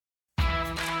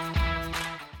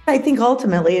I think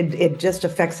ultimately it just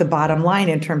affects the bottom line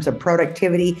in terms of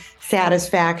productivity,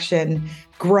 satisfaction,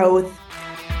 growth.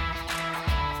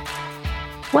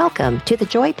 Welcome to the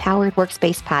Joy Powered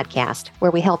Workspace podcast, where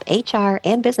we help HR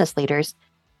and business leaders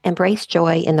embrace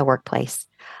joy in the workplace.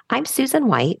 I'm Susan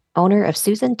White, owner of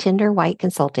Susan Tinder White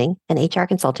Consulting, an HR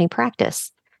consulting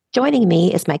practice. Joining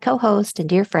me is my co-host and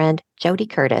dear friend, Jody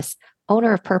Curtis,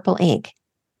 owner of Purple Inc.,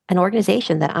 an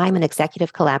organization that I'm an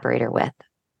executive collaborator with.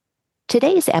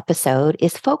 Today's episode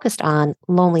is focused on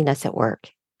loneliness at work.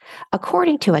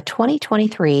 According to a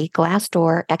 2023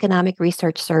 Glassdoor economic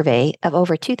research survey of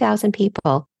over 2,000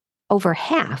 people, over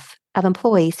half of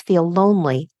employees feel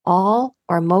lonely all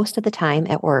or most of the time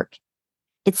at work.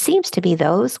 It seems to be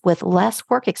those with less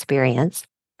work experience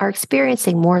are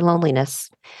experiencing more loneliness.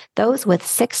 Those with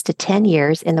 6 to 10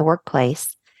 years in the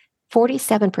workplace,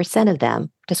 47% of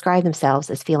them describe themselves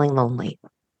as feeling lonely.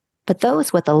 But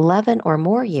those with 11 or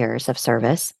more years of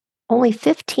service, only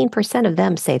 15% of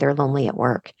them say they're lonely at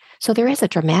work. So there is a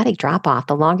dramatic drop-off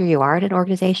the longer you are at an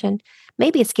organization.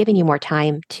 Maybe it's giving you more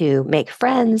time to make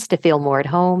friends, to feel more at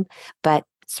home, but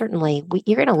certainly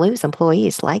you're going to lose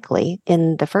employees likely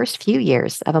in the first few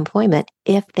years of employment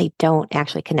if they don't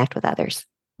actually connect with others.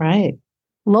 Right.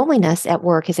 Loneliness at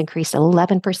work has increased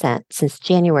 11% since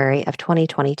January of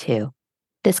 2022.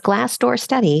 This Glassdoor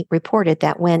study reported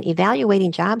that when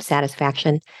evaluating job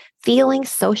satisfaction, feeling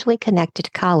socially connected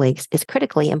to colleagues is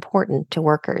critically important to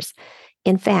workers.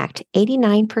 In fact,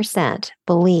 89%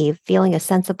 believe feeling a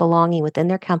sense of belonging within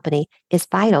their company is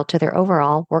vital to their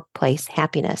overall workplace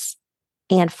happiness.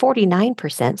 And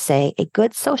 49% say a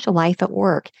good social life at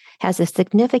work has a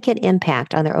significant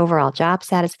impact on their overall job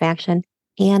satisfaction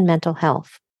and mental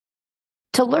health.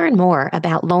 To learn more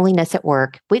about loneliness at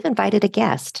work, we've invited a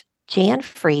guest, Jan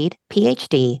Freed,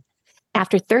 PhD.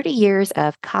 After 30 years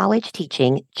of college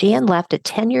teaching, Jan left a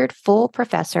tenured full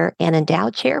professor and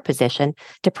endowed chair position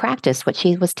to practice what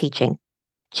she was teaching.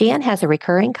 Jan has a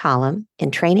recurring column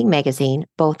in Training Magazine,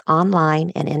 both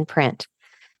online and in print.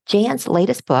 Jan's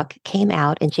latest book came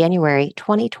out in January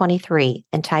 2023,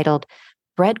 entitled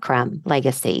Breadcrumb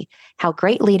Legacy: How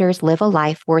Great Leaders Live a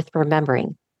Life Worth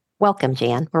Remembering. Welcome,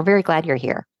 Jan. We're very glad you're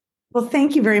here. Well,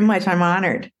 thank you very much. I'm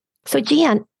honored. So,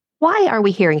 Jan, why are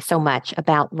we hearing so much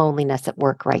about loneliness at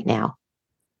work right now?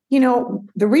 You know,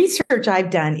 the research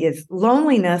I've done is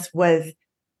loneliness was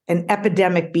an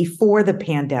epidemic before the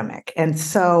pandemic. And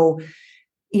so,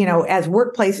 as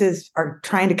workplaces are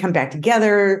trying to come back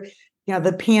together,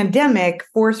 the pandemic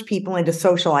forced people into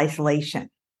social isolation.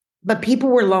 But people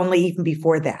were lonely even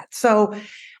before that. So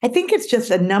I think it's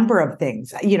just a number of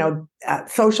things.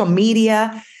 Social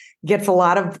media gets a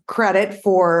lot of credit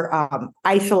for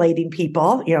isolating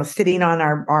people, sitting on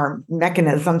our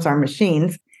mechanisms, our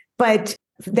machines. But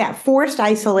that forced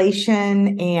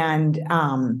isolation and,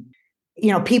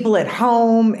 people at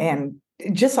home and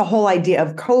just a whole idea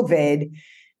of COVID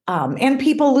and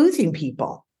people losing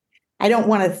people. I don't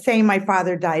want to say my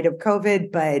father died of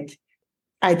COVID, but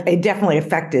it definitely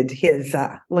affected his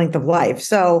length of life.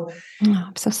 So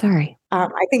I'm so sorry.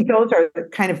 I think those are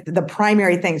kind of the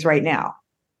primary things right now.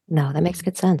 No, that makes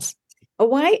good sense.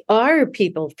 Why are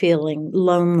people feeling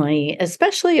lonely,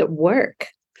 especially at work?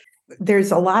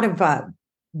 There's a lot of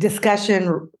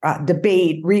discussion,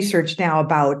 debate, research now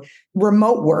about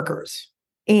remote workers.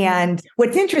 And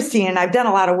what's interesting, and I've done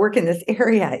a lot of work in this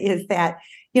area, is that,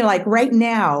 like right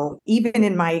now, even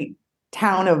in my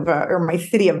town of, or my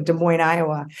city of Des Moines,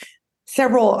 Iowa,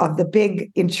 several of the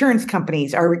big insurance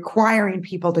companies are requiring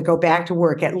people to go back to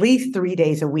work at least 3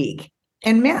 days a week.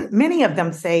 And many of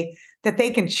them say that they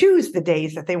can choose the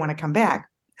days that they want to come back.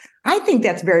 I think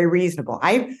that's very reasonable.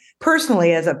 I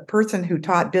personally, as a person who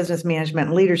taught business management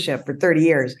and leadership for 30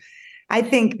 years, I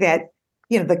think that,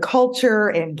 the culture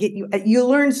and you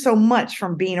learn so much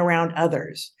from being around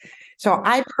others. So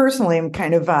I personally am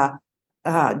kind of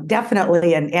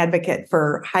definitely an advocate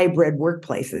for hybrid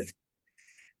workplaces.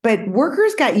 But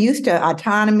workers got used to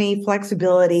autonomy,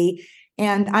 flexibility.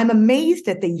 And I'm amazed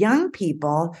at the young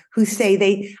people who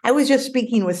say I was just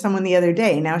speaking with someone the other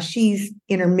day. Now she's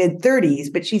in her mid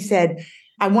 30s, but she said,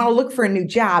 I want to look for a new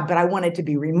job, but I want it to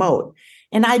be remote.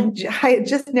 And I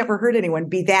just never heard anyone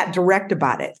be that direct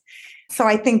about it. So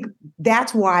I think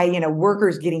that's why,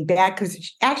 workers getting back,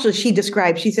 because actually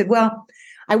she said, well,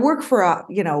 I work for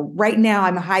right now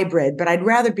I'm a hybrid, but I'd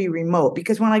rather be remote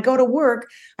because when I go to work,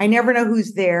 I never know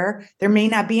who's there. There may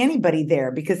not be anybody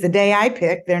there because the day I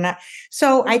pick, they're not.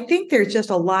 So I think there's just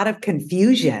a lot of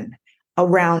confusion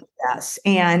around us.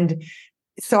 And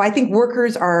so I think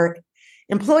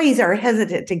employees are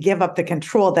hesitant to give up the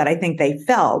control that I think they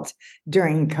felt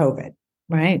during COVID.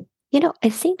 Right.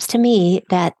 It seems to me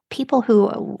that people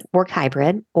who work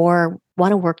hybrid or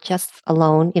want to work just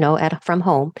alone, from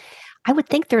home, I would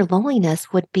think their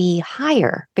loneliness would be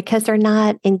higher because they're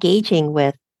not engaging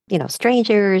with,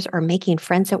 strangers or making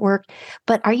friends at work.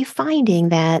 But are you finding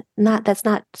that that's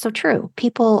not so true?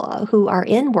 People who are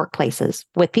in workplaces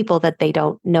with people that they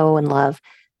don't know and love,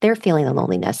 they're feeling the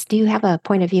loneliness. Do you have a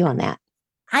point of view on that?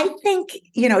 I think,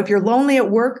 if you're lonely at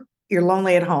work, you're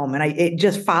lonely at home. And it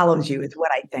just follows you is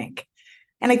what I think.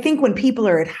 And I think when people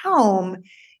are at home,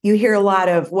 you hear a lot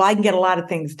of, well, I can get a lot of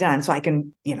things done. So I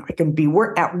can, I can be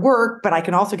at work, but I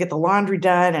can also get the laundry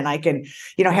done and I can,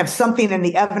 have something in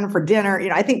the oven for dinner.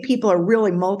 I think people are really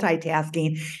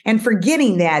multitasking and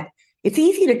forgetting that it's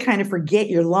easy to kind of forget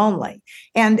you're lonely.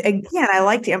 And again, I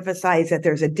like to emphasize that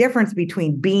there's a difference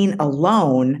between being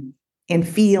alone and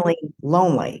feeling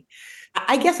lonely.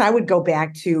 I guess I would go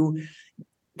back to,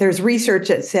 there's research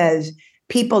that says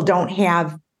people don't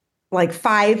have like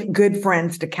 5 good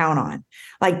friends to count on.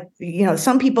 Like,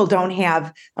 some people don't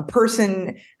have a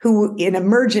person who in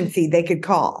emergency they could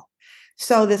call.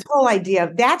 So this whole idea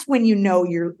of that's when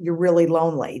you're really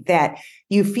lonely, that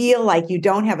you feel like you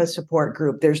don't have a support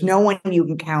group. There's no one you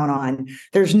can count on.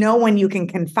 There's no one you can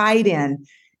confide in.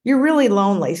 You're really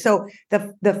lonely. So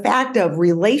the fact of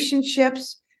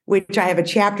relationships, which I have a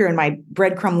chapter in my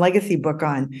Breadcrumb Legacy book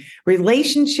on,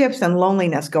 relationships and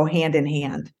loneliness go hand in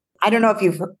hand. I don't know if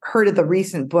you've heard of the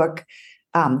recent book,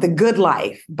 The Good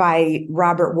Life by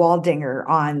Robert Waldinger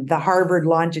on the Harvard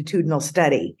longitudinal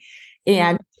study.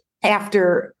 And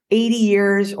after 80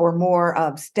 years or more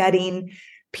of studying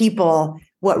people,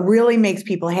 what really makes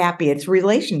people happy, it's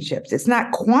relationships. It's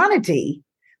not quantity,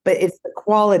 but it's the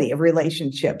quality of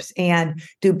relationships. And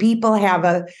do people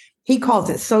have he calls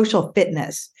it social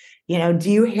fitness. We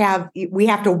have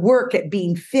to work at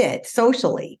being fit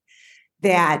socially.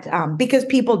 That because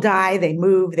people die, they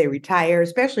move, they retire,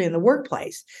 especially in the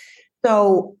workplace.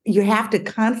 So you have to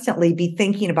constantly be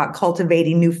thinking about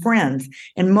cultivating new friends.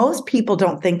 And most people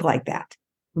don't think like that.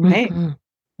 Right. Mm-hmm.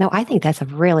 No, I think that's a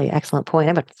really excellent point.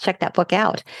 I'm going to check that book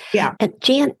out. Yeah. And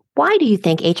Jan, why do you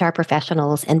think HR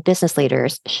professionals and business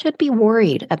leaders should be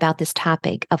worried about this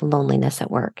topic of loneliness at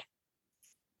work?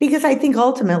 Because I think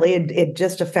ultimately it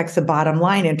just affects the bottom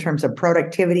line in terms of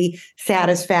productivity,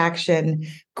 satisfaction,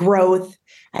 growth.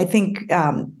 I think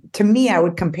to me, I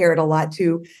would compare it a lot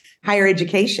to higher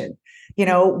education,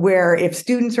 where if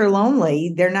students are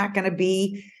lonely, they're not going to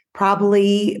be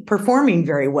probably performing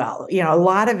very well. A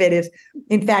lot of it is,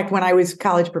 in fact, when I was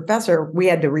college professor, we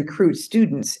had to recruit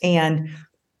students, and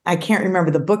I can't remember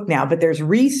the book now, but there's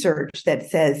research that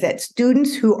says that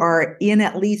students who are in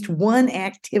at least one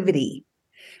activity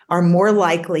are more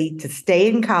likely to stay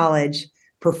in college,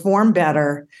 perform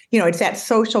better. It's that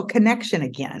social connection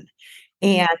again.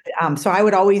 And so I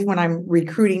would always, when I'm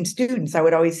recruiting students, I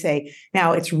would always say,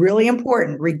 now it's really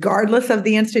important, regardless of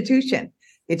the institution,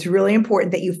 it's really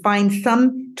important that you find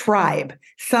some tribe,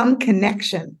 some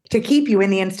connection to keep you in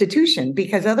the institution,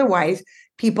 because otherwise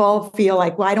people feel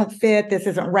like, well, I don't fit, this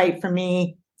isn't right for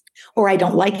me, or I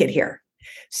don't like it here.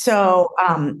 So,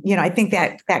 I think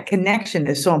that connection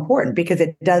is so important because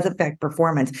it does affect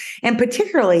performance, and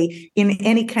particularly in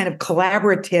any kind of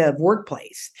collaborative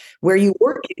workplace where you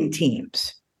work in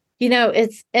teams.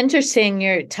 It's interesting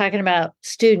you're talking about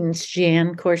students, Jan.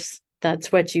 Of course,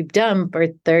 that's what you've done for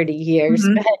 30 years.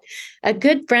 Mm-hmm. But a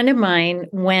good friend of mine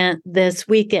went this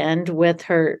weekend with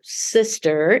her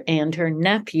sister and her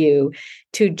nephew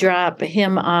to drop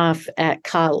him off at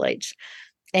college.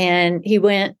 And he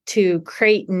went to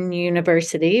Creighton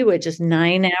University, which is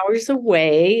 9 hours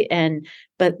away.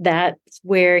 But that's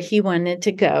where he wanted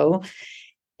to go.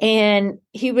 And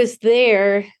he was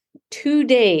there 2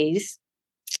 days,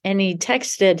 and he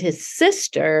texted his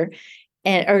sister,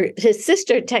 or his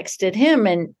sister texted him,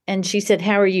 and she said,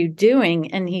 "How are you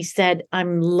doing?" And he said,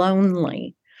 "I'm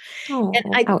lonely." Oh,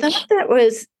 And I ouch. thought that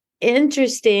was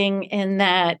interesting in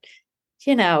that,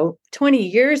 20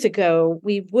 years ago,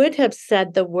 we would have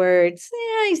said the words,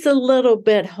 he's a little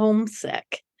bit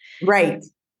homesick. Right.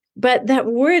 But that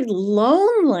word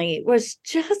lonely was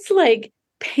just like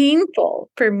painful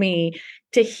for me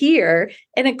to hear.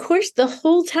 And of course, the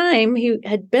whole time he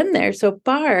had been there so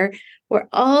far were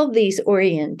all these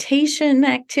orientation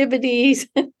activities,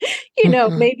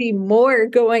 Mhm. maybe more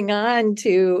going on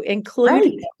to include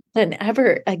Right. him than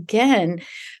ever again.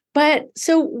 But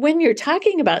so when you're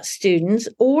talking about students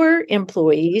or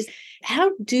employees,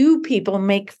 how do people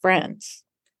make friends?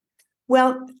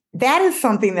 Well, that is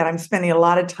something that I'm spending a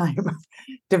lot of time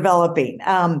developing.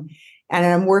 And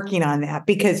I'm working on that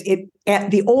because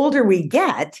the older we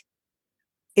get,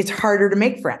 it's harder to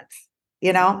make friends,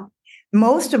 you know?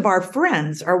 most of our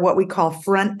friends are what we call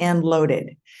front end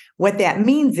loaded. What that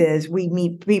means is we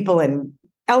meet people in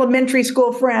elementary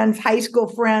school friends, high school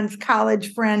friends,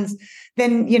 college friends.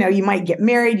 Then, you might get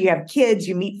married, you have kids,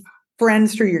 you meet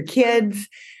friends through your kids.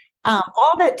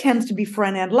 All that tends to be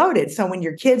front end loaded. So when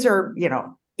your kids are,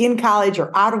 in college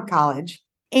or out of college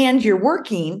and you're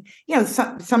working,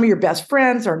 some of your best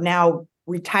friends are now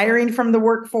retiring from the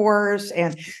workforce.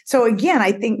 And so again,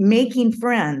 I think making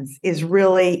friends is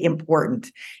really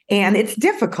important and it's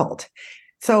difficult.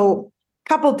 So a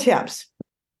couple tips.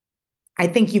 I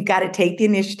think you've got to take the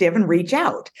initiative and reach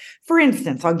out. For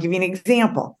instance, I'll give you an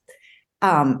example.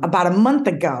 About a month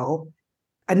ago,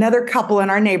 another couple in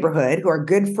our neighborhood who are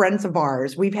good friends of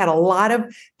ours, we've had a lot of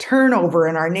turnover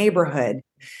in our neighborhood,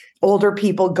 older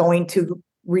people going to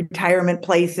retirement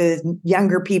places,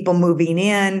 younger people moving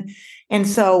in. And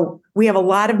so we have a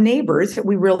lot of neighbors that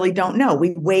we really don't know.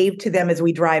 We wave to them as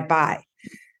we drive by.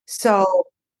 So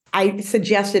I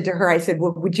suggested to her, I said,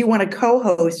 well, would you want to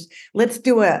co-host? Let's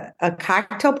do a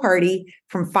cocktail party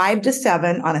from 5 to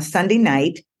 7 on a Sunday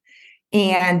night.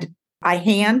 And I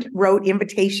hand wrote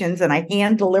invitations and I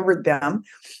hand delivered them.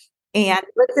 And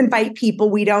let's invite people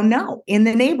we don't know in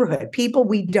the neighborhood, people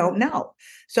we don't know.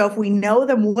 So if we know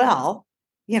them well,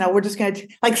 we're just going to,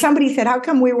 like somebody said, how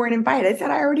come we weren't invited? I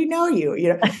said, I already know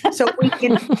you, So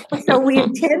we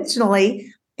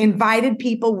intentionally invited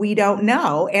people we don't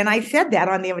know. And I said that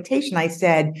on the invitation. I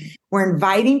said, we're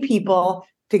inviting people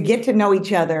to get to know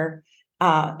each other.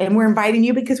 And we're inviting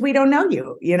you because we don't know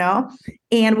you,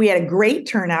 And we had a great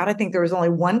turnout. I think there was only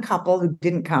one couple who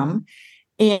didn't come.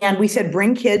 And we said,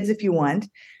 bring kids if you want.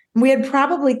 And we had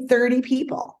probably 30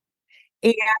 people.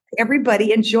 And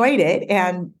everybody enjoyed it.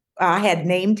 And had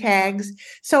name tags.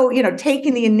 So,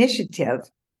 taking the initiative,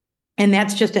 and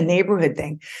that's just a neighborhood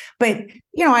thing. But,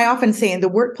 I often say in the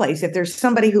workplace, if there's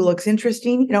somebody who looks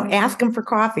interesting, ask them for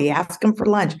coffee, ask them for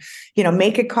lunch,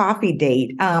 make a coffee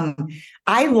date.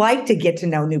 I like to get to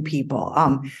know new people.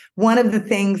 One of the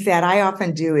things that I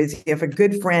often do is if a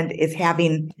good friend is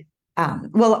having,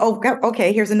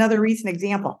 here's another recent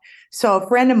example. So a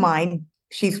friend of mine,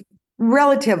 she's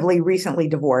relatively recently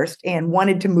divorced and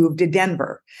wanted to move to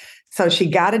Denver. So she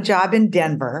got a job in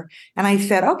Denver. And I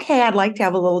said, okay, I'd like to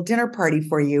have a little dinner party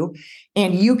for you.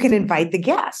 And you can invite the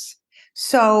guests.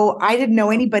 So I didn't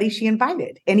know anybody she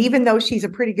invited. And even though she's a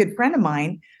pretty good friend of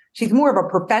mine, she's more of a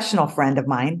professional friend of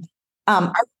mine. I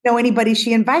didn't know anybody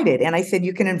she invited. And I said,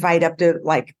 you can invite up to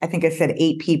I think I said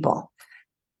 8 people,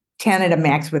 10 at a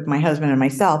max with my husband and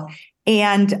myself.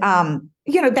 And,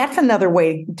 that's another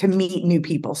way to meet new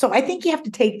people. So I think you have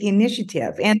to take the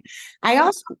initiative. And I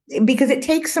also, because it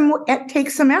takes some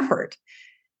effort,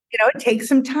 it takes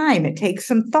some time, it takes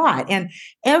some thought. And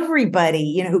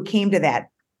everybody, who came to that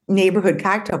neighborhood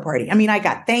cocktail party, I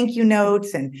got thank you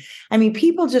notes and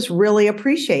people just really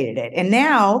appreciated it. And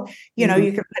now, you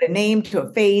can put a name to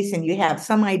a face and you have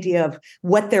some idea of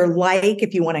what they're like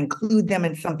if you want to include them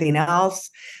in something else.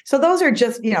 So those are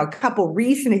just, a couple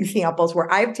recent examples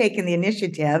where I've taken the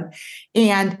initiative.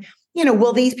 And,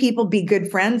 will these people be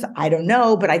good friends? I don't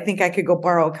know, but I think I could go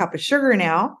borrow a cup of sugar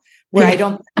now where I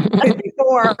don't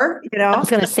before, I was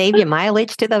going to save you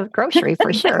mileage to the grocery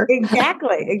for sure.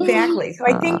 Exactly. So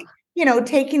I think,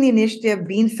 taking the initiative,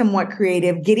 being somewhat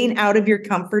creative, getting out of your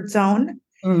comfort zone,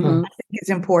 I think is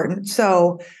important.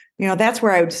 So, that's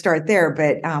where I would start there.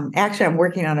 But actually, I'm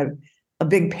working on a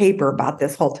big paper about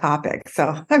this whole topic.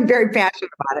 So I'm very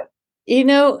passionate about it.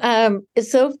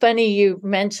 It's so funny you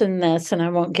mentioned this, and I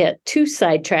won't get too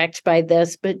sidetracked by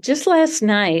this, but just last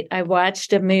night, I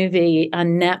watched a movie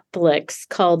on Netflix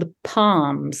called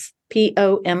Poms,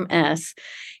 P-O-M-S,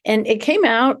 and it came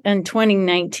out in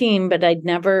 2019, but I'd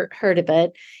never heard of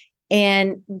it.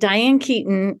 And Diane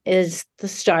Keaton is the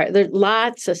star. There's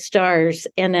lots of stars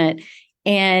in it.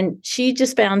 And she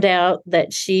just found out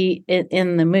that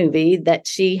in the movie, that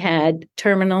she had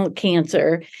terminal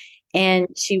cancer. And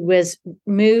she was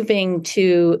moving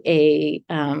to a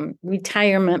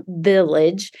retirement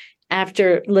village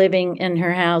after living in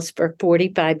her house for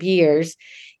 45 years.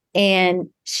 And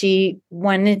she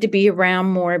wanted to be around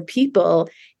more people.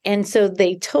 And so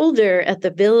they told her at the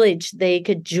village they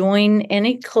could join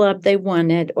any club they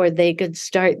wanted or they could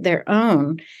start their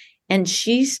own. And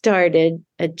she started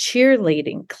a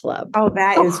cheerleading club. Oh,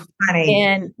 that is funny.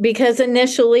 And because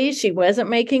initially she wasn't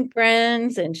making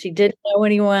friends and she didn't know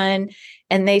anyone.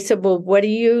 And they said, well, what do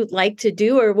you like to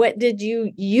do? Or what did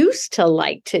you used to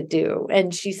like to do?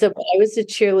 And she said, well, I was a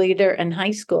cheerleader in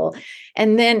high school.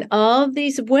 And then all of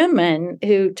these women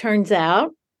who turns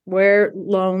out were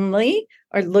lonely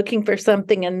or looking for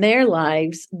something in their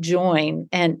lives join.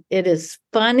 And it is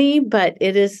funny, but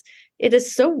it is it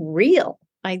is so real,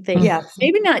 I think. Yes.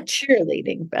 Maybe not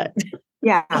cheerleading, but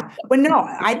Yeah. Well, no,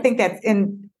 I think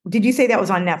did you say that was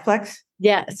on Netflix?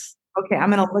 yes. Okay,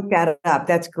 I'm going to look that up.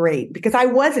 That's great because I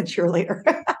was a cheerleader.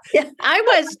 Yeah, I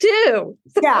was too.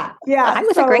 Yeah. I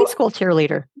was a grade school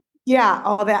cheerleader.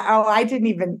 Yeah,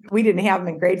 we didn't have them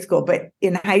in grade school, but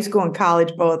in high school and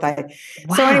college, both.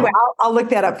 So anyway, I'll look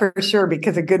that up for sure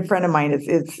because a good friend of mine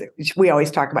we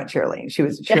always talk about cheerleading. She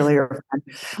was a cheerleader.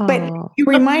 Oh. But you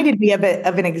reminded me of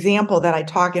an example that I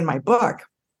talk in my book.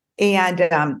 And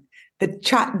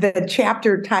the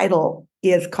chapter title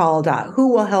is called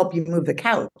Who Will Help You Move the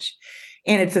Couch?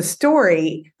 And it's a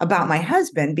story about my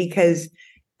husband because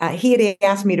he had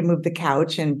asked me to move the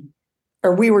couch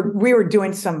or we were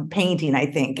doing some painting, I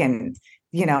think. And,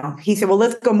 he said, well,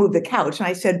 let's go move the couch. And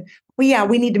I said, well, yeah,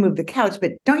 we need to move the couch,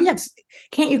 but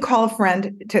can't you call a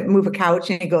friend to move a couch?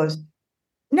 And he goes,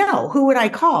 no, who would I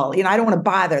call? I don't want to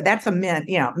bother. That's a man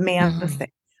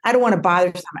thing. I don't want to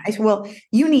bother someone. I said, well,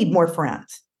 you need more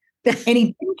friends. And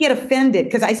he didn't get offended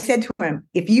because I said to him,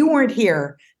 if you weren't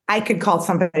here, I could call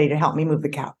somebody to help me move the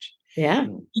couch. Yeah.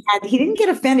 He didn't get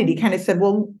offended. He kind of said,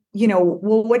 well,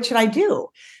 what should I do?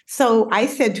 So I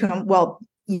said to him, well,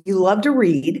 you love to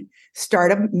read,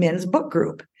 start a men's book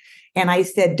group. And I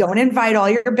said, don't invite all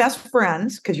your best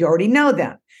friends because you already know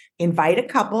them. Invite a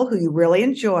couple who you really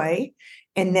enjoy,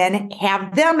 and then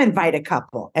have them invite a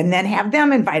couple, and then have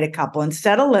them invite a couple and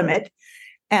set a limit.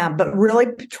 But really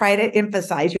try to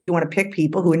emphasize you want to pick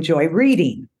people who enjoy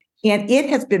reading. And it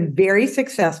has been very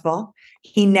successful.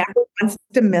 He never wants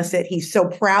to miss it. He's so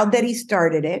proud that he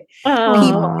started it.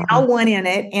 People now want in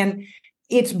it. And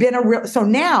it's been so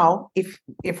now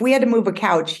if we had to move a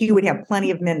couch, he would have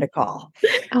plenty of men to call.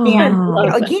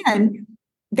 And again,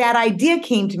 that idea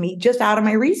came to me just out of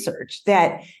my research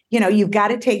that, you've got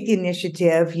to take the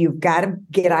initiative, you've got to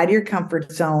get out of your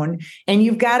comfort zone, and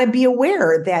you've got to be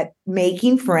aware that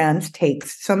making friends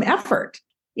takes some effort.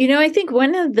 I think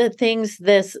one of the things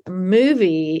this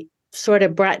movie sort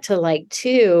of brought to light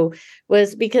too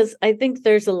was because I think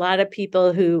there's a lot of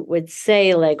people who would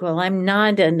say like, well, I'm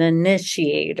not an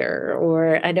initiator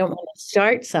or I don't want to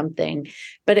start something.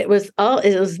 But it was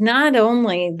not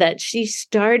only that she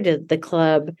started the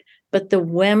club, but the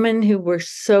women who were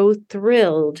so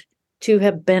thrilled to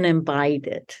have been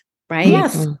invited, right?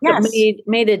 Yes. It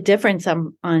made a difference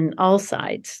on all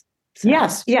sides. So.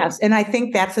 Yes. And I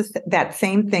think that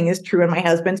same thing is true in my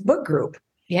husband's book group.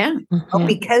 Yeah.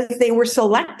 Because they were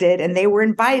selected and they were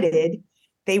invited,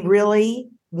 they really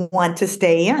want to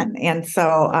stay in. And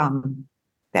so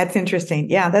that's interesting.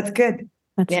 Yeah, that's good.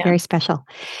 That's very special.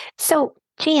 So,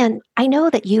 Jan, I know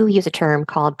that you use a term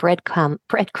called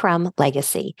breadcrumb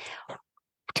legacy.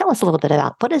 Tell us a little bit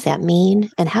about what does that mean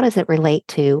and how does it relate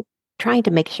to trying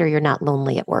to make sure you're not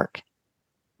lonely at work?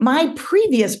 My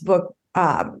previous book,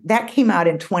 that came out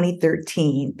in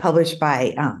 2013, published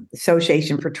by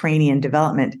Association for Training and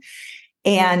Development.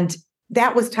 And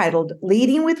that was titled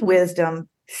Leading with Wisdom,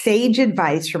 Sage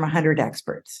Advice from 100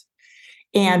 Experts.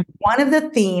 And one of the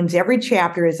themes, every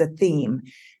chapter is a theme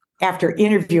after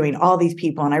interviewing all these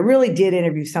people. And I really did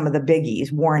interview some of the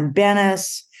biggies, Warren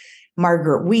Bennis,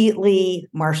 Margaret Wheatley,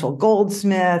 Marshall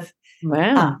Goldsmith,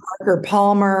 Parker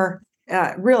Palmer.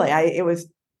 It was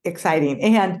exciting.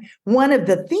 And one of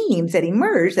the themes that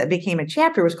emerged that became a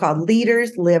chapter was called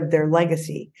Leaders Live Their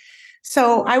Legacy.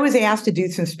 So I was asked to do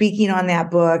some speaking on that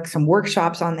book, some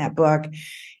workshops on that book.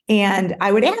 And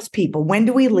I would ask people, when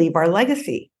do we leave our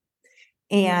legacy?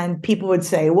 And people would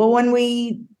say, well, when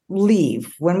we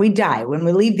leave, when we die, when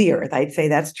we leave the earth, I'd say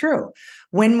that's true.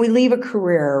 When we leave a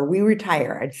career, we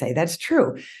retire, I'd say that's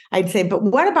true. I'd say, but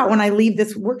what about when I leave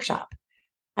this workshop?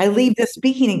 I leave this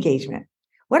speaking engagement.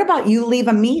 What about you leave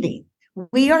a meeting?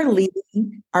 We are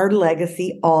leaving our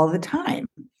legacy all the time.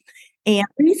 And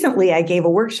recently I gave a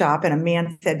workshop and a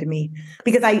man said to me,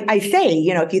 because I say,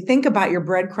 if you think about your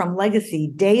breadcrumb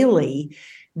legacy daily,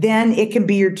 then it can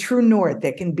be your true north.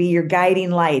 It can be your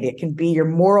guiding light. It can be your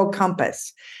moral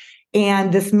compass.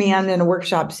 And this man in a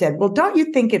workshop said, well, don't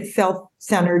you think it's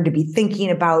self-centered to be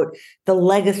thinking about the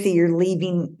legacy you're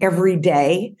leaving every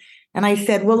day? And I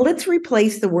said, well, let's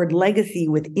replace the word legacy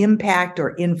with impact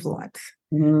or influence.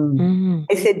 Mm-hmm.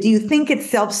 I said, do you think it's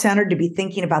self-centered to be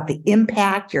thinking about the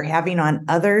impact you're having on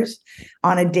others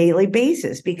on a daily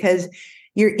basis? Because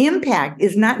your impact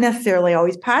is not necessarily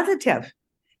always positive.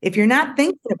 If you're not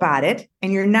thinking about it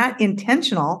and you're not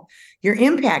intentional, your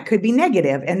impact could be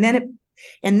negative. And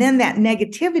then that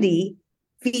negativity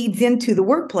feeds into the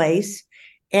workplace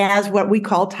as what we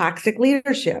call toxic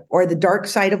leadership or the dark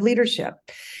side of leadership.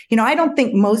 I don't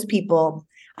think most people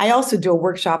I also do a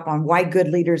workshop on why good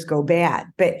leaders go bad.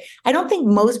 But I don't think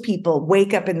most people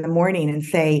wake up in the morning and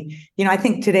say, I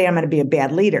think today I'm going to be a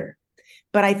bad leader.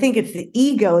 But I think it's the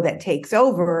ego that takes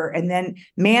over and then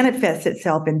manifests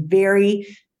itself in very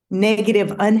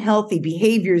negative, unhealthy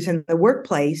behaviors in the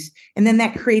workplace. And then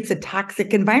that creates a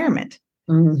toxic environment.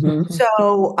 Mm-hmm.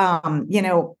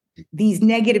 So, these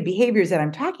negative behaviors that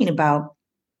I'm talking about,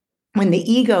 when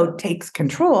the ego takes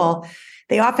control,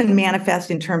 they often manifest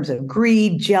in terms of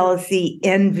greed, jealousy,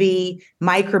 envy,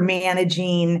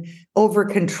 micromanaging,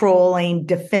 over-controlling,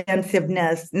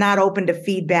 defensiveness, not open to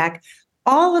feedback.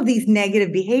 All of these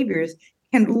negative behaviors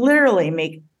can literally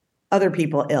make other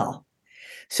people ill.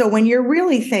 So when you're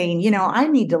really saying, I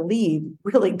need to leave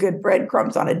really good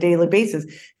breadcrumbs on a daily basis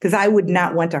because I would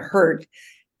not want to hurt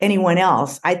anyone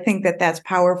else, I think that that's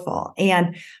powerful.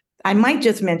 And I might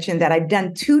just mention that I've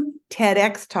done 2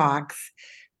 TEDx talks,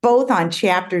 both on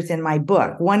chapters in my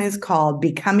book. One is called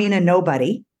Becoming a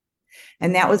Nobody,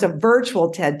 and that was a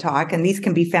virtual TED Talk, and these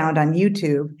can be found on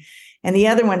YouTube. And the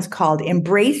other one's called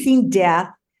Embracing Death,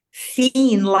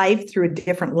 Seeing Life Through a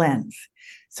Different Lens.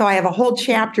 So I have a whole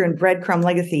chapter in Breadcrumb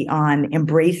Legacy on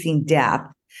embracing death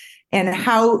and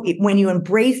how when you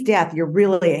embrace death, you're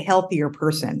really a healthier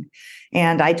person.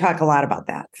 And I talk a lot about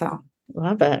that. So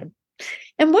love it.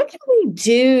 And what can we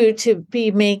do to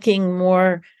be making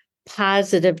more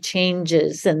positive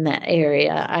changes in that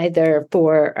area, either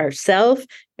for ourselves?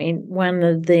 I mean, one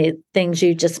of the things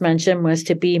you just mentioned was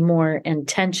to be more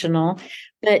intentional,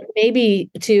 but maybe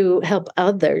to help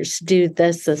others do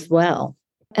this as well.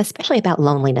 Especially about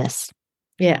loneliness.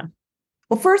 Yeah.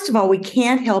 Well, first of all, we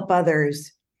can't help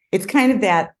others. It's kind of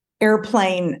that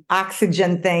airplane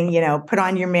oxygen thing, put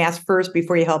on your mask first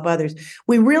before you help others.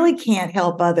 We really can't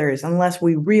help others unless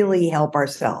we really help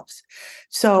ourselves.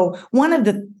 So one of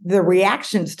the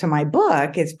reactions to my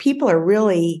book is people are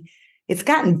really, it's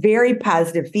gotten very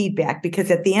positive feedback because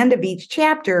at the end of each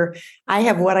chapter, I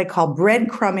have what I call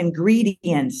breadcrumb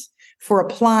ingredients for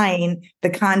applying the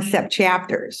concept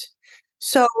chapters.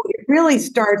 So it really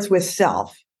starts with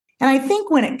self. And I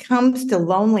think when it comes to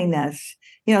loneliness,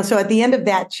 so at the end of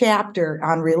that chapter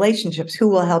on relationships, who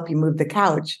will help you move the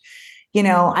couch?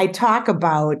 I talk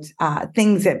about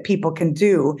things that people can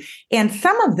do. And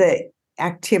some of the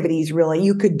activities really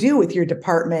you could do with your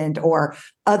department or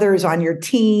others on your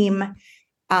team.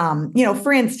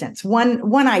 For instance,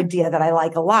 one idea that I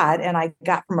like a lot, and I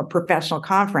got from a professional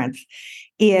conference,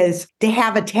 is to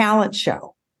have a talent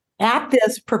show. At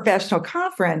this professional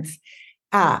conference,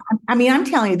 I'm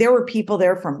telling you, there were people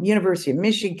there from University of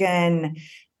Michigan,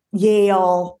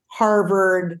 Yale,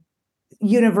 Harvard,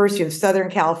 University of Southern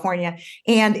California.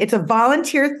 And it's a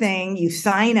volunteer thing. You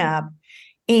sign up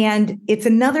and it's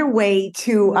another way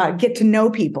to get to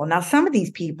know people. Now, some of these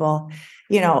people,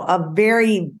 a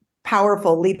very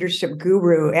powerful leadership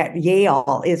guru at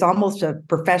Yale is almost a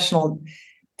professional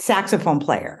saxophone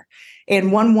player.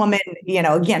 And one woman,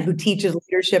 again, who teaches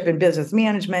leadership and business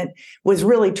management was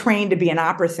really trained to be an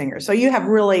opera singer. So you have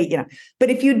really, but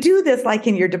if you do this like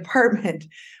in your department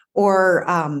or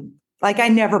like I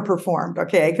never performed,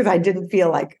 okay, because I didn't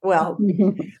feel like, well,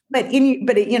 but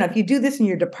if you do this in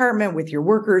your department with your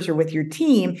workers or with your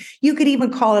team, you could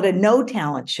even call it a no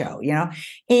talent show,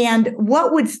 And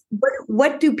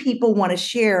what do people want to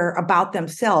share about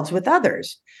themselves with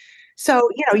others? So,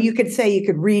 you could say you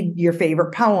could read your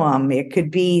favorite poem. It could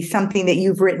be something that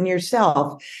you've written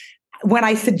yourself. When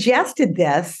I suggested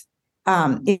this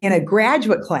in a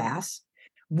graduate class,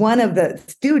 one of the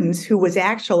students who was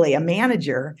actually a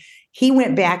manager, he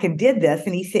went back and did this.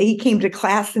 And he said he came to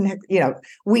class and,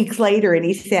 weeks later, and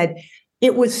he said,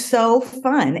 it was so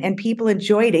fun and people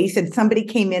enjoyed it. He said somebody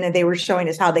came in and they were showing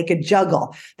us how they could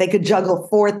juggle. They could juggle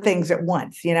 4 things at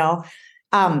once,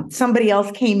 Somebody else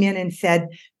came in and said,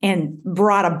 and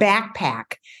brought a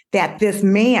backpack that this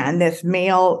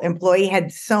male employee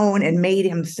had sewn and made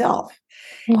himself.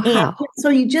 Wow. And so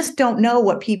you just don't know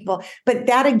what people, but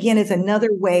that again is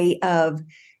another way of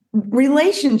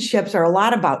relationships are a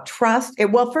lot about trust.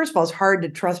 Well, first of all, it's hard to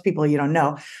trust people you don't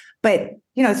know, but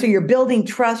so you're building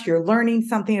trust, you're learning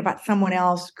something about someone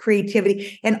else,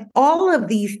 creativity, and all of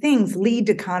these things lead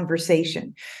to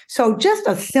conversation. So just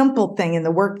a simple thing in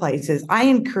the workplace is I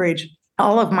encourage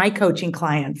all of my coaching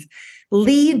clients,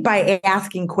 lead by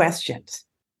asking questions.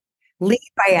 Lead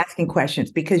by asking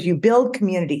questions because you build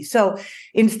community. So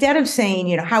instead of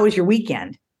saying, how was your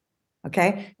weekend?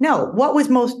 Okay. No, what was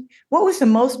the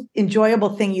most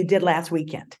enjoyable thing you did last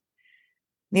weekend?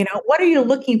 What are you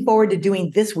looking forward to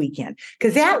doing this weekend?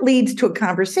 Because that leads to a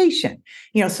conversation.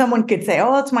 Someone could say,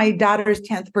 oh, it's my daughter's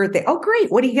 10th birthday. Oh, great.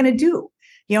 What are you going to do?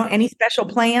 Any special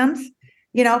plans?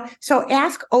 So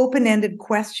ask open-ended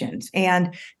questions,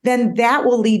 and then that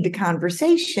will lead to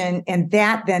conversation, and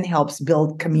that then helps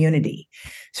build community.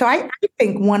 So I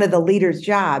think one of the leaders'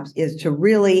 jobs is to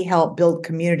really help build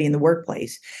community in the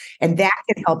workplace, and that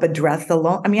can help address the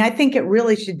loan. I mean, I think it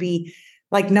really should be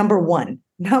like number one,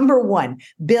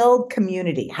 build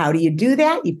community. How do you do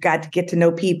that? You've got to get to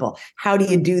know people. How do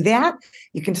you do that?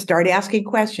 You can start asking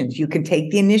questions. You can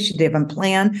take the initiative and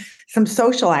plan some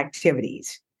social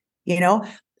activities.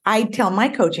 I tell my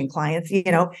coaching clients,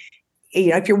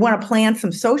 if you want to plan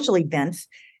some social events,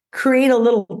 create a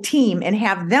little team and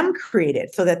have them create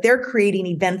it so that they're creating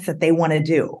events that they want to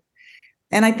do.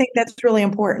 And I think that's really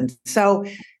important. So,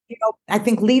 I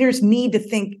think leaders need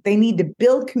to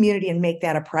build community and make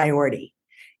that a priority.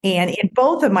 And in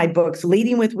both of my books,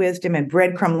 Leading with Wisdom and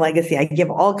Breadcrumb Legacy, I give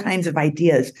all kinds of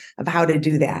ideas of how to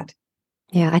do that.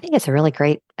 Yeah, I think it's a really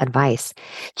great advice.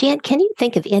 Jan, can you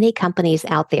think of any companies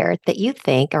out there that you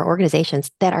think are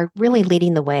organizations that are really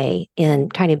leading the way in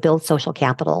trying to build social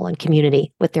capital and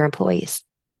community with their employees?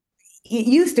 It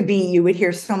used to be you would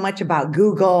hear so much about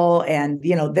Google and,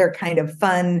 their kind of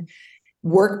fun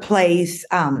workplace.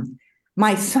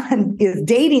 My son is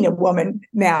dating a woman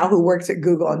now who works at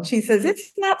Google, and she says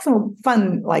it's not so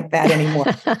fun like that anymore.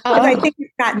 Because I think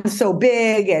it's gotten so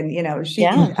big, and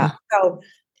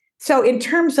So in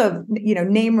terms of,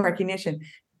 name recognition,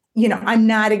 I'm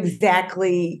not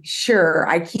exactly sure.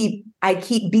 I keep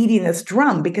beating this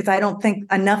drum because I don't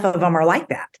think enough of them are like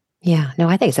that. Yeah, no,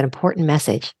 I think it's an important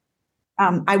message.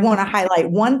 I want to highlight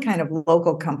one kind of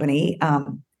local company.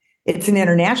 It's an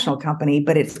international company,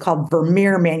 but it's called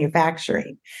Vermeer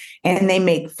Manufacturing, and they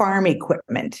make farm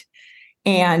equipment.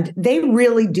 And they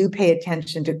really do pay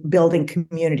attention to building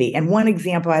community. And one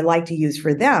example I like to use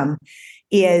for them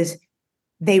is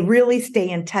they really stay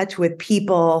in touch with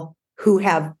people who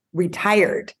have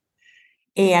retired,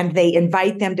 and they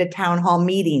invite them to town hall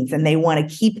meetings, and they want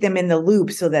to keep them in the loop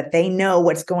so that they know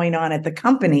what's going on at the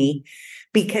company,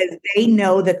 because they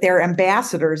know that they're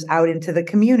ambassadors out into the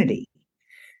community.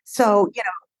 So,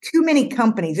 too many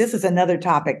companies, this is another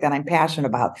topic that I'm passionate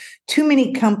about. Too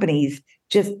many companies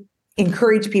just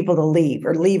encourage people to leave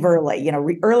early,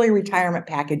 early retirement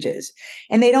packages.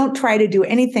 And they don't try to do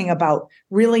anything about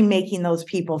really making those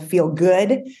people feel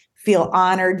good, feel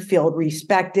honored, feel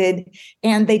respected,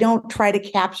 and they don't try to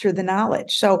capture the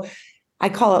knowledge. So I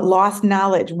call it lost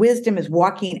knowledge. Wisdom is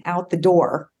walking out the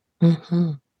door.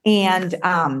 Mm-hmm.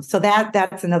 And so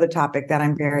that's another topic that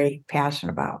I'm very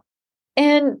passionate about.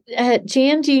 And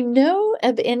Jan, do you know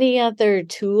of any other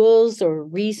tools or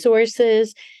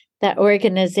resources that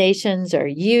organizations are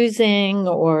using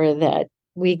or that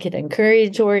we could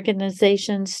encourage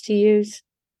organizations to use?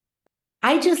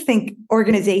 I just think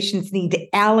organizations need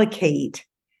to allocate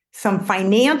some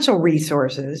financial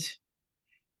resources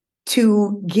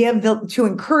to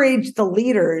encourage the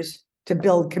leaders to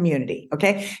build community.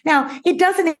 Okay. Now, it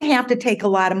doesn't have to take a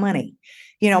lot of money.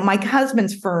 My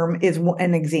husband's firm is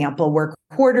an example where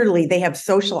quarterly they have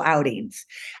social outings.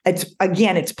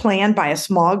 It's planned by a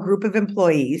small group of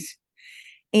employees.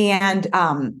 And,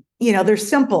 they're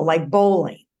simple, like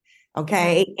bowling.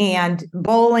 Okay. And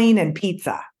bowling and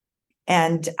pizza.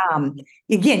 And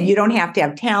again, you don't have to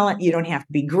have talent. You don't have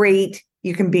to be great.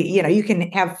 You can be, you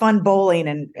can have fun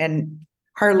bowling and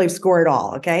hardly score at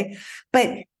all. Okay. But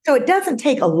so it doesn't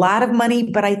take a lot of money,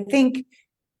 but I think,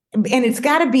 and it's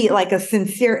got to be like a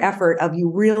sincere effort of you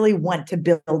really want to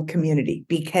build community,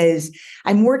 because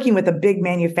I'm working with a big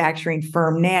manufacturing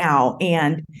firm now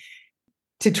and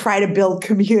to try to build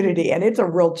community. And it's a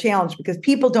real challenge because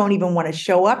people don't even want to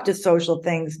show up to social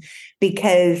things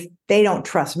because they don't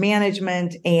trust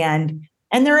management and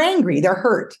they're angry, they're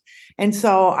hurt. And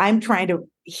so I'm trying to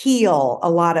heal a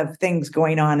lot of things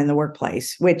going on in the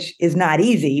workplace, which is not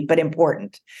easy, but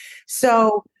important.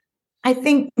 So I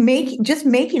think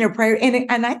making a priority,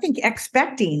 and I think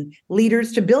expecting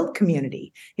leaders to build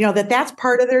community, that's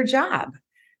part of their job.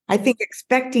 I think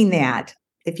expecting that.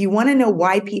 If you want to know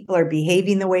why people are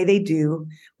behaving the way they do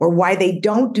or why they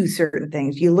don't do certain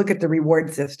things, you look at the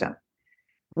reward system.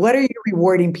 What are you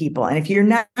rewarding people? And if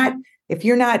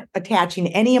you're not attaching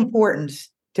any importance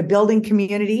to building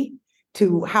community,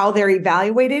 to how they're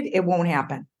evaluated, it won't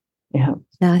happen. Yeah.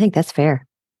 No, I think that's fair.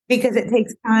 Because it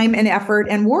takes time and effort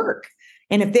and work.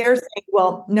 And if they're saying,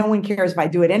 well, no one cares if I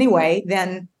do it anyway,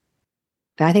 then.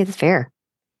 I think that's fair.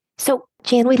 So,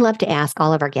 Jan, we'd love to ask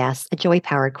all of our guests a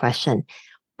joy-powered question.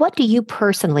 What do you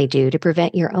personally do to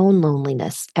prevent your own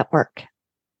loneliness at work?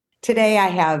 Today, I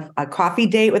have a coffee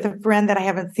date with a friend that I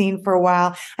haven't seen for a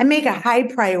while. I make a high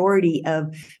priority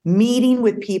of meeting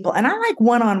with people, and I like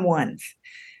one-on-ones.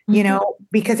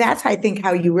 because that's, I think,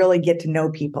 how you really get to know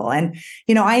people. And,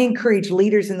 I encourage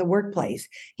leaders in the workplace,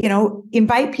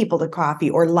 invite people to coffee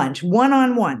or lunch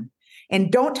one-on-one and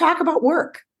don't talk about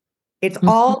work. It's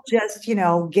all just,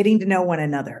 getting to know one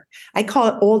another. I call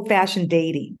it old-fashioned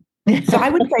dating. So I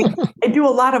would say I do a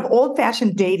lot of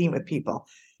old-fashioned dating with people.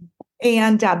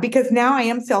 And because now I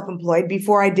am self-employed.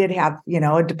 Before I did have,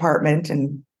 a department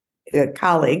and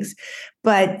colleagues.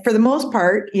 But for the most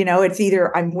part, it's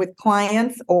either I'm with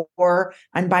clients or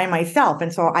I'm by myself.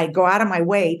 And so I go out of my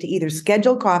way to either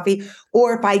schedule coffee,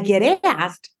 or if I get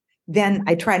asked, then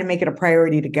I try to make it a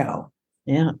priority to go.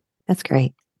 Yeah. That's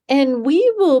great. And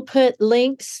we will put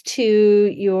links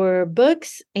to your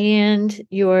books and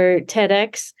your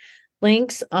TEDx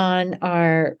links on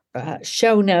our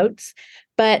show notes.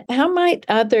 But how might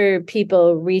other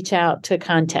people reach out to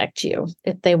contact you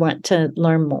if they want to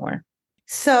learn more?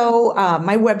 So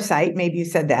my website, maybe you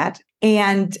said that,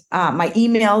 and my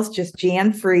email is just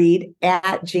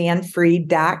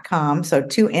janfried@janfried.com. So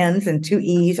 2 N's and 2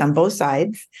 E's on both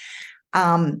sides.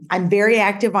 I'm very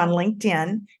active on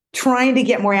LinkedIn, trying to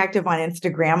get more active on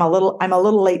Instagram. I'm a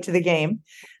little late to the game,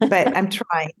 but I'm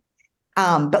trying.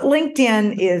 But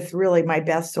LinkedIn is really my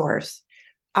best source.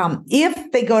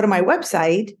 If they go to my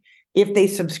website, if they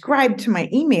subscribe to my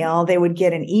email, they would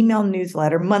get an email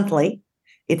newsletter monthly.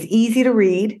 It's easy to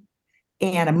read,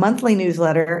 and a monthly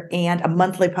newsletter and a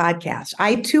monthly podcast.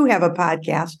 I too have a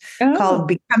podcast called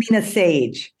Becoming a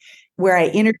Sage, where I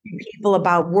interview people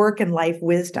about work and life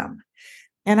wisdom.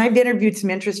 And I've interviewed some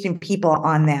interesting people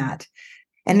on that.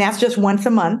 And that's just once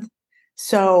a month.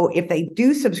 So if they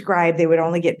do subscribe, they would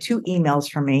only get 2 emails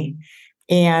from me.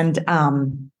 And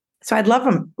so I'd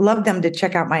love them to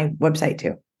check out my website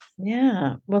too.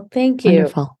 Yeah. Well, thank you.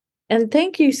 Wonderful. And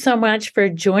thank you so much for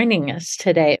joining us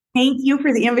today. Thank you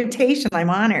for the invitation. I'm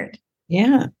honored.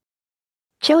 Yeah.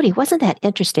 Jody, wasn't that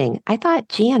interesting? I thought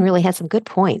Jan really had some good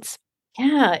points.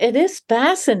 Yeah, it is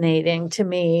fascinating to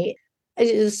me.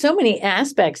 There's so many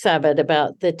aspects of it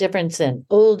about the difference in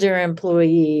older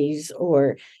employees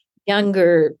or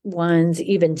younger ones,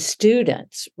 even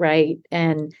students, right?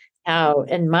 And how,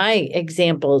 in my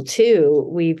example too,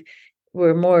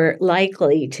 we're more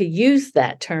likely to use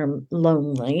that term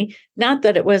lonely. Not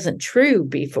that it wasn't true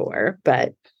before,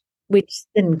 but we just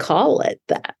didn't call it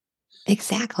that.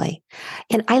 Exactly.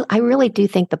 And I really do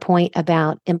think the point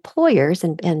about employers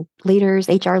and leaders,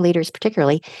 HR leaders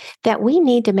particularly, that we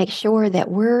need to make sure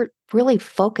that we're really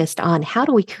focused on how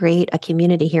do we create a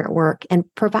community here at work and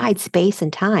provide space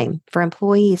and time for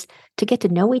employees to get to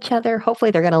know each other.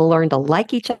 Hopefully they're going to learn to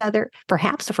like each other.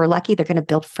 Perhaps if we're lucky, they're going to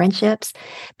build friendships.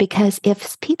 Because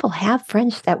if people have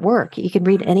friends at work, you can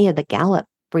read any of the Gallup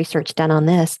research done on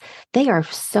this, they are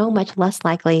so much less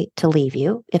likely to leave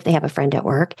you if they have a friend at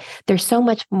work. They're so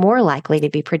much more likely to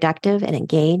be productive and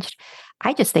engaged.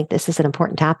 I just think this is an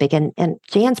important topic. And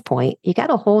Jan's point, you got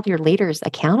to hold your leaders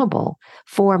accountable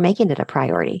for making it a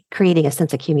priority, creating a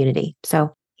sense of community.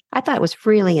 So I thought it was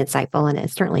really insightful and I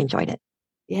certainly enjoyed it.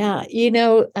 Yeah. In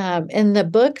the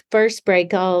book, First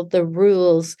Break All the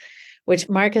Rules, which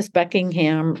Marcus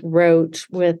Buckingham wrote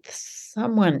with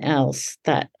someone else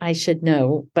that I should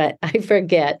know, but I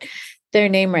forget their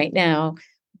name right now.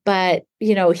 But,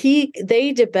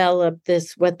 they developed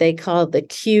this, what they call the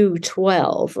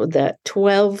Q12, the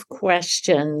 12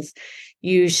 questions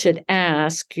you should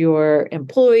ask your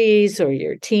employees or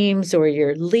your teams or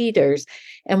your leaders.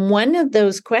 And one of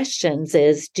those questions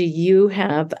is, do you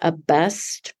have a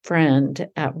best friend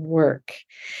at work?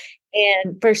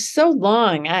 And for so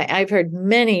long, I've heard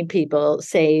many people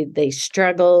say they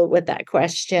struggle with that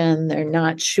question. They're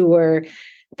not sure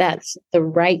that's the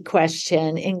right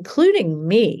question, including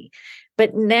me.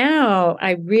 But now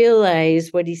I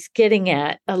realize what he's getting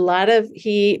at.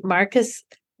 Marcus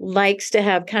likes to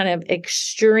have kind of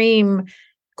extreme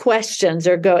questions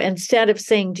or go, instead of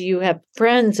saying, do you have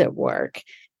friends at work?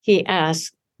 He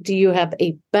asks, do you have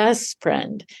a best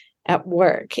friend at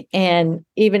work? And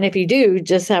even if you do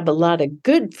just have a lot of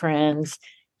good friends,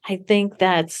 I think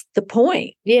that's the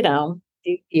point.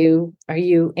 Are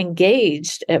you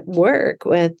engaged at work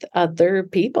with other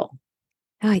people?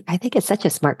 I think it's such a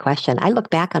smart question. I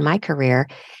look back on my career,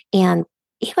 and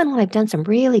even when I've done some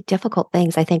really difficult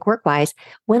things, I think work-wise,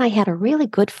 when I had a really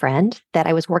good friend that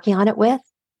I was working on it with,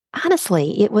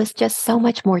 honestly, it was just so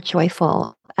much more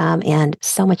joyful and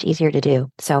so much easier to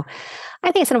do. So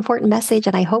I think it's an important message,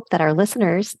 and I hope that our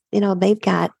listeners, they've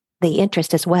got the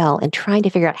interest as well in trying to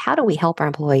figure out how do we help our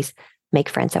employees make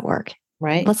friends at work.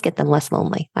 Right. Let's get them less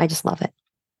lonely. I just love it.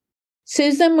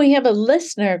 Susan, we have a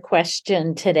listener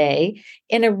question today.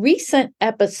 In a recent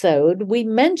episode, we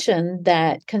mentioned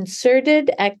that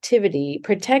concerted activity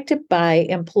protected by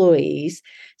employees,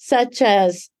 such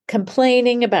as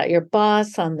complaining about your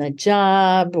boss on the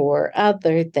job or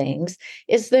other things,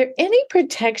 is there any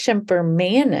protection for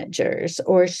managers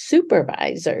or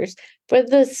supervisors for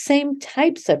the same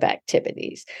types of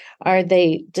activities? Are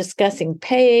they discussing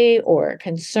pay or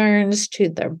concerns to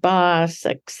their boss,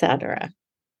 etc.?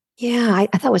 Yeah,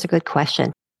 I thought it was a good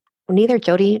question. Neither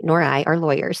Jody nor I are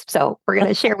lawyers, so we're going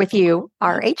to share with you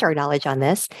our HR knowledge on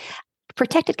this.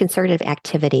 Protected concerted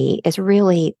activity is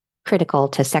really critical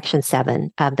to Section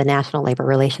 7 of the National Labor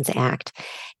Relations Act.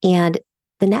 And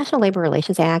the National Labor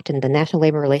Relations Act and the National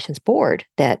Labor Relations Board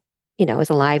that, is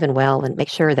alive and well and make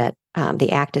sure that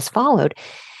the act is followed,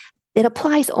 it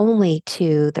applies only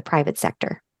to the private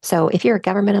sector. So if you're a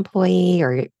government employee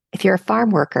or if you're a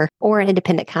farm worker or an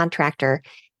independent contractor,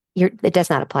 it does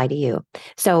not apply to you.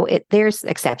 So there's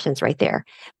exceptions right there.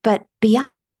 But beyond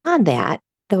that,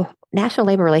 the National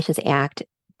Labor Relations Act,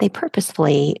 they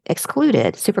purposefully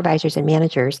excluded supervisors and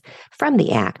managers from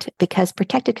the act because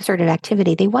protected concerted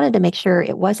activity, they wanted to make sure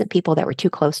it wasn't people that were too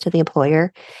close to the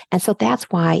employer. And so that's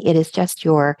why it is just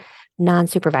your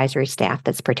non-supervisory staff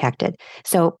that's protected.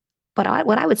 So what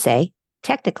I would say,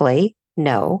 technically,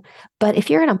 no. But if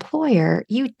you're an employer,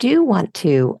 you do want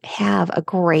to have a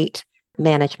great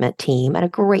management team and a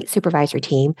great supervisor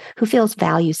team who feels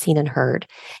valued, seen, and heard.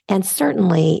 And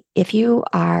certainly, if you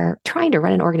are trying to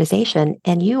run an organization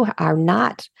and you are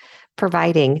not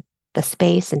providing the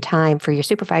space and time for your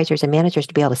supervisors and managers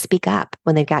to be able to speak up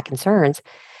when they've got concerns,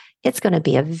 it's going to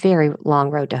be a very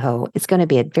long road to hoe. It's going to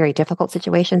be a very difficult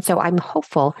situation. So I'm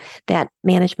hopeful that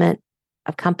management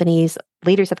of companies,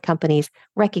 leaders of companies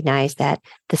recognize that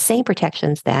the same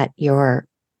protections that your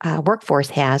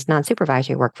workforce has,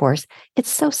 non-supervisory workforce,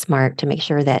 it's so smart to make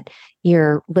sure that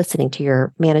you're listening to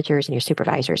your managers and your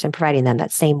supervisors and providing them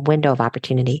that same window of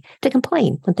opportunity to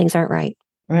complain when things aren't right.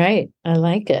 Right. I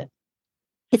like it.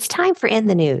 It's time for In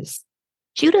the News.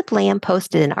 Judith Lamb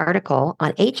posted an article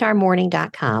on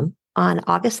hrmorning.com on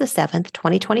August the 7th,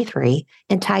 2023,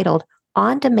 entitled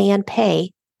On-Demand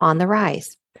Pay on the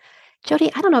Rise.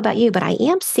 Jody, I don't know about you, but I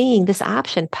am seeing this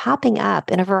option popping up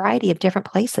in a variety of different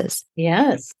places.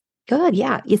 Yes. Good.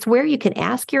 Yeah. It's where you can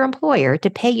ask your employer to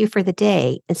pay you for the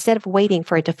day instead of waiting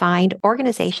for a defined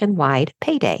organization-wide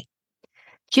payday.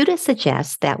 Judith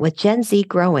suggests that with Gen Z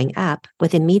growing up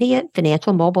with immediate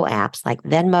financial mobile apps like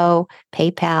Venmo,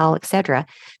 PayPal, etc.,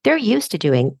 they're used to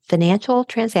doing financial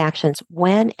transactions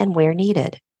when and where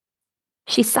needed.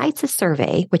 She cites a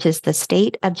survey, which is the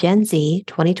State of Gen Z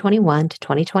 2021 to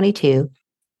 2022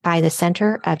 by the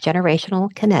Center of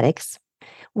Generational Kinetics,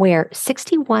 where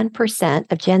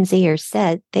 61% of Gen Zers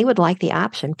said they would like the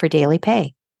option for daily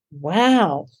pay.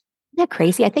 Wow. Isn't that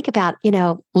crazy? I think about,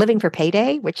 living for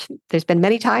payday, which there's been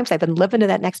many times I've been living to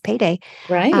that next payday.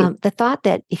 Right. The thought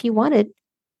that if you wanted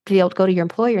to be able to go to your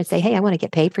employer and say, hey, I want to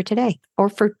get paid for today or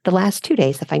for the last 2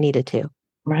 days if I needed to.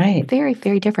 Right. Very,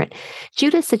 very different.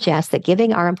 Judith suggests that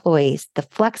giving our employees the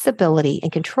flexibility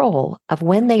and control of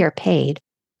when they are paid,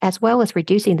 as well as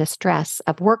reducing the stress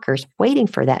of workers waiting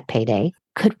for that payday,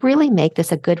 could really make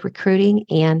this a good recruiting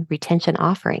and retention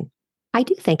offering. I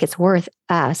do think it's worth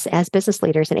us as business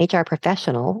leaders and HR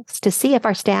professionals to see if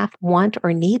our staff want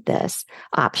or need this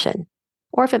option,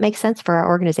 or if it makes sense for our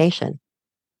organization.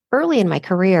 Early in my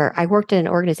career, I worked in an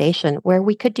organization where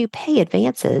we could do pay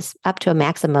advances up to a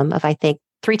maximum of, I think,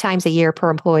 3 times a year per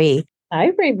employee.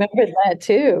 I remember that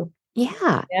too.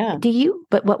 Yeah. Yeah.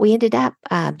 But what we ended up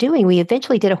doing, we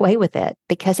eventually did away with it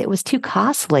because it was too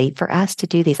costly for us to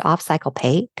do these off-cycle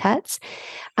pay cuts.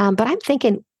 But I'm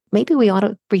thinking maybe we ought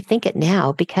to rethink it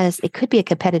now because it could be a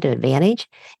competitive advantage.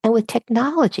 And with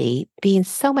technology being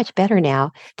so much better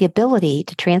now, the ability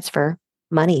to transfer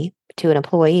money to an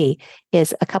employee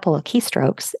is a couple of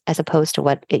keystrokes as opposed to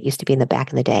what it used to be in the back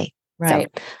in the day. Right.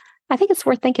 So I think it's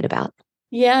worth thinking about.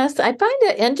 Yes, I find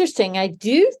it interesting. I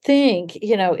do think,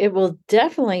 it will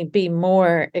definitely be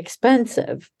more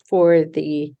expensive for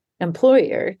the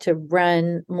employer to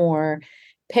run more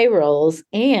payrolls.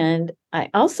 And I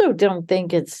also don't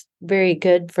think it's very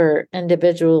good for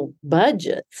individual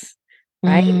budgets,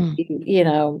 right?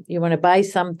 You want to buy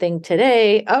something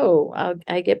today. Oh,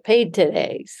 I get paid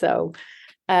today. So,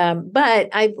 but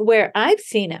where I've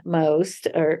seen it most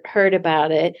or heard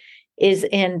about it is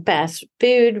in fast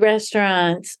food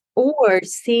restaurants or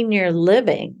senior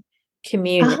living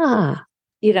communities,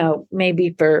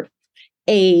 maybe for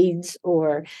aides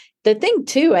or the thing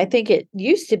too, I think it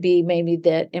used to be maybe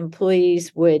that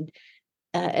employees would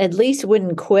at least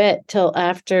wouldn't quit till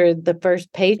after the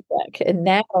first paycheck. And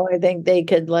now I think they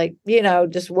could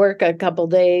just work a couple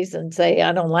days and say,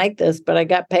 I don't like this, but I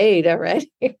got paid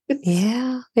already.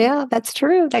 Yeah, that's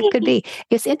true. That could be.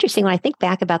 It's interesting when I think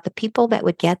back about the people that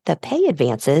would get the pay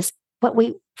advances. What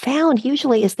we found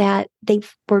usually is that they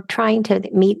were trying to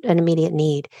meet an immediate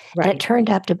need. Right. And it turned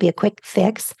up to be a quick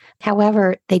fix.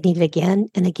 However, they needed again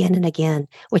and again and again,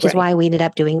 which is why we ended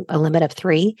up doing a limit of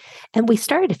 3. And we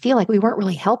started to feel like we weren't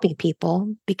really helping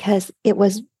people because it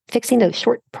was fixing a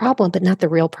short problem, but not the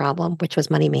real problem, which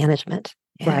was money management.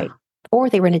 Right.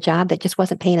 Or they were in a job that just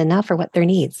wasn't paying enough for what their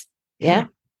needs. Yeah.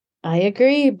 I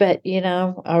agree. But,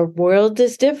 our world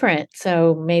is different.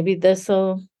 So maybe this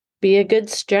will be a good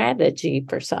strategy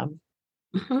for some.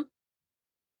 Mm-hmm.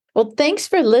 Well, thanks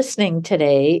for listening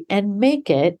today, and make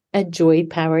it a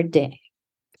joy-powered day.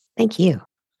 Thank you.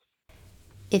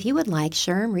 If you would like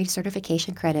SHRM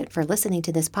recertification credit for listening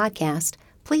to this podcast,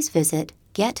 please visit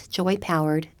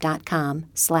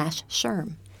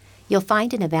getjoypowered.com/SHRM. You'll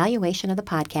find an evaluation of the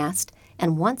podcast,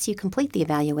 and once you complete the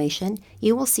evaluation,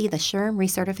 you will see the SHRM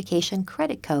recertification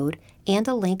credit code and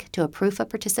a link to a proof of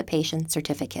participation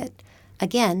certificate.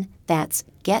 Again, that's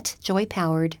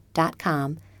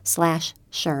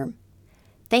getjoypowered.com/SHRM.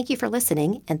 Thank you for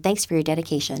listening, and thanks for your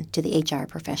dedication to the HR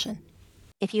profession.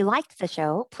 If you liked the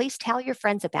show, please tell your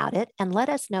friends about it and let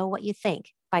us know what you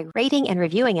think by rating and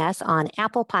reviewing us on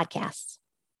Apple Podcasts.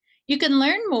 You can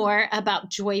learn more about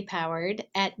Joy Powered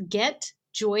at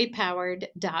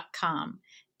getjoypowered.com.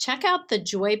 Check out the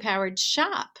Joy Powered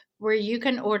shop, where you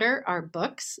can order our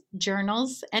books,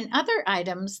 journals, and other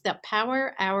items that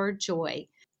power our joy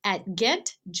at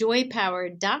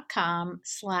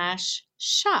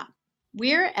getjoypowered.com/shop.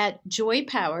 We're at Joy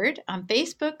Powered on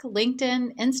Facebook,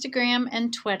 LinkedIn, Instagram,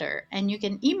 and Twitter, and you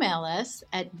can email us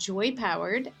at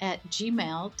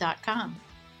joypowered@gmail.com.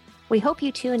 We hope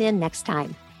you tune in next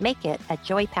time. Make it a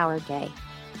joy-powered day.